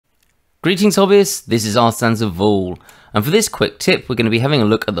Greetings hobbyists, this is R.Vul, and for this quick tip we're going to be having a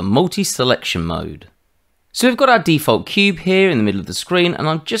look at the multi-selection mode. So we've got our default cube here in the middle of the screen, and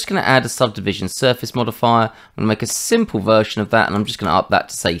I'm just going to add a subdivision surface modifier. I'm going to make a simple version of that, and I'm just going to up that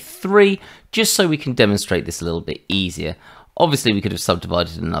to say 3, just so we can demonstrate this a little bit easier. Obviously we could have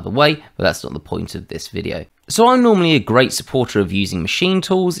subdivided it another way, but that's not the point of this video. So I'm normally a great supporter of using machine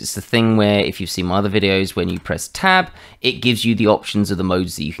tools. It's the thing where, if you've seen my other videos, when you press tab, it gives you the options of the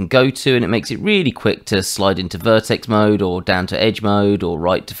modes that you can go to, and it makes it really quick to slide into vertex mode, or down to edge mode, or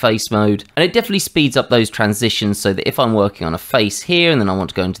right to face mode. And it definitely speeds up those transitions so that if I'm working on a face here and then I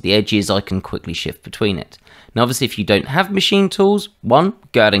want to go into the edges, I can quickly shift between it. Now obviously if you don't have machine tools, one,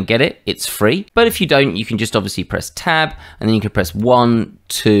 go out and get it, it's free. But if you don't, you can just obviously press tab, and then you can press 1,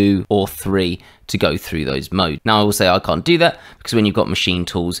 2, or 3 to go through those modes. Now I will say I can't do that, because when you've got machine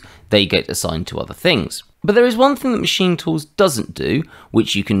tools, they get assigned to other things. But there is one thing that machine tools doesn't do,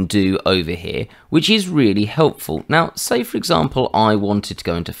 which you can do over here, which is really helpful. Now say for example I wanted to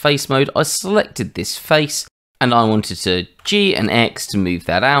go into face mode, I selected this face, and I wanted to G and X to move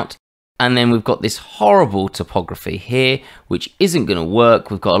that out. And then we've got this horrible topography here, which isn't going to work.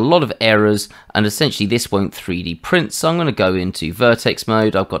 We've got a lot of errors, and essentially this won't 3D print. So I'm going to go into vertex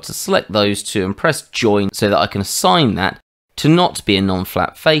mode. I've got to select those two and press join so that I can assign that to not be a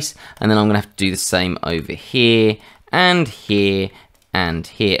non-flat face. And then I'm going to have to do the same over here and here and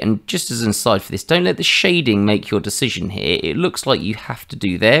here. And just as an aside for this, don't let the shading make your decision here. It looks like you have to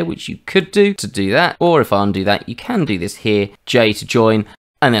do there, which you could do to do that. Or if I undo that, you can do this here, J to join.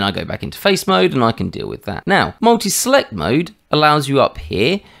 And then I go back into face mode and I can deal with that. Now, multi-select mode allows you up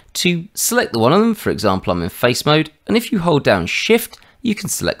here to select the one of them. For example, I'm in face mode, and if you hold down shift, you can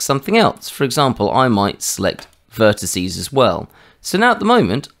select something else. For example, I might select vertices as well. So now at the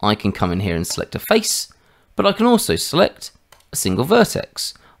moment, I can come in here and select a face, but I can also select a single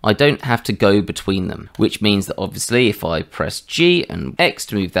vertex. I don't have to go between them, which means that obviously if I press G and X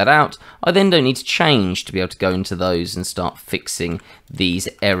to move that out, I then don't need to change to be able to go into those and start fixing these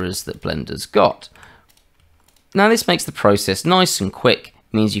errors that Blender's got. Now this makes the process nice and quick,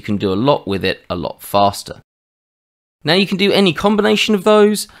 means you can do a lot with it a lot faster. Now you can do any combination of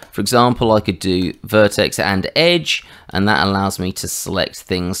those. For example, I could do vertex and edge, and that allows me to select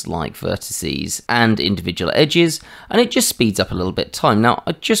things like vertices and individual edges, and it just speeds up a little bit of time. Now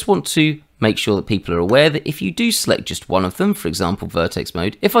I just want to make sure that people are aware that if you do select just one of them, for example vertex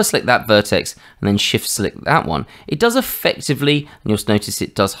mode, if I select that vertex and then shift select that one, it does effectively, and you'll notice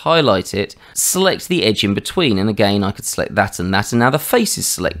it does highlight it, select the edge in between. And again I could select that, and now the face is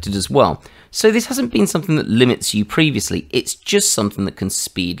selected as well. So this hasn't been something that limits you previously, it's just something that can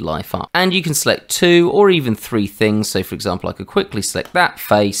speed life up. And you can select 2 or even 3 things. So for example, I could quickly select that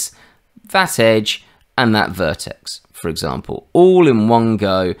face, that edge, and that vertex, for example, all in one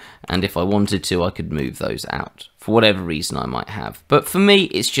go. And if I wanted to, I could move those out for whatever reason I might have. But for me,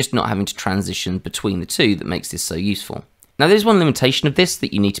 it's just not having to transition between the two that makes this so useful. Now there's one limitation of this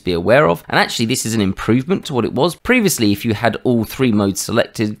that you need to be aware of, and actually this is an improvement to what it was. Previously, if you had all 3 modes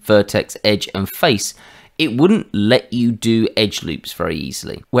selected, vertex, edge, and face, it wouldn't let you do edge loops very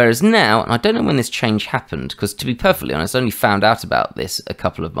easily. Whereas now, and I don't know when this change happened, because to be perfectly honest, I only found out about this a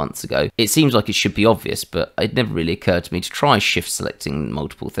couple of months ago. It seems like it should be obvious, but it never really occurred to me to try shift selecting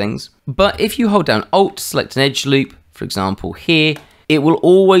multiple things. But if you hold down Alt to select an edge loop, for example here, it will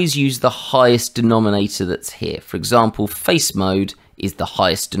always use the highest denominator that's here. For example, face mode is the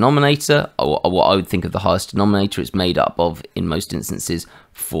highest denominator, or what I would think of the highest denominator it's made up of in most instances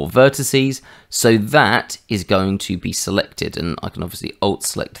 4 vertices. So that is going to be selected, and I can obviously Alt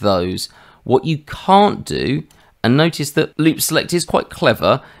select those. What you can't do, and notice that loop select is quite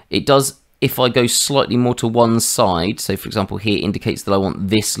clever, it does if I go slightly more to one side. So for example here it indicates that I want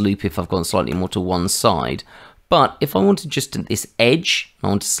this loop if I've gone slightly more to one side. But if I wanted just this edge, I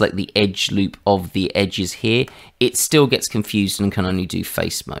want to select the edge loop of the edges here, it still gets confused and can only do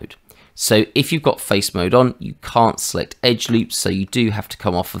face mode. So if you've got face mode on, you can't select edge loops, so you do have to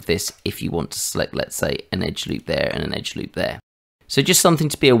come off of this if you want to select, let's say, an edge loop there and an edge loop there. So just something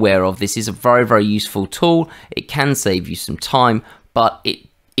to be aware of. This is a very, very useful tool. It can save you some time, but it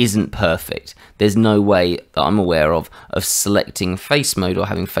isn't perfect. There's no way that I'm aware of selecting face mode or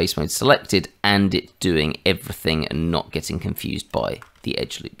having face mode selected and it doing everything and not getting confused by the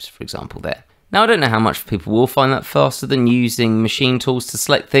edge loops, for example there. Now I don't know how much people will find that faster than using machine tools to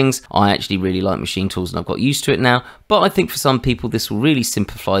select things. I actually really like machine tools and I've got used to it now, but I think for some people this will really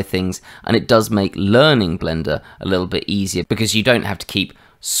simplify things, and it does make learning Blender a little bit easier because you don't have to keep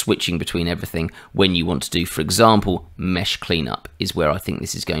switching between everything when you want to do, for example, mesh cleanup is where I think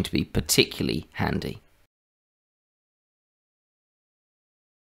this is going to be particularly handy.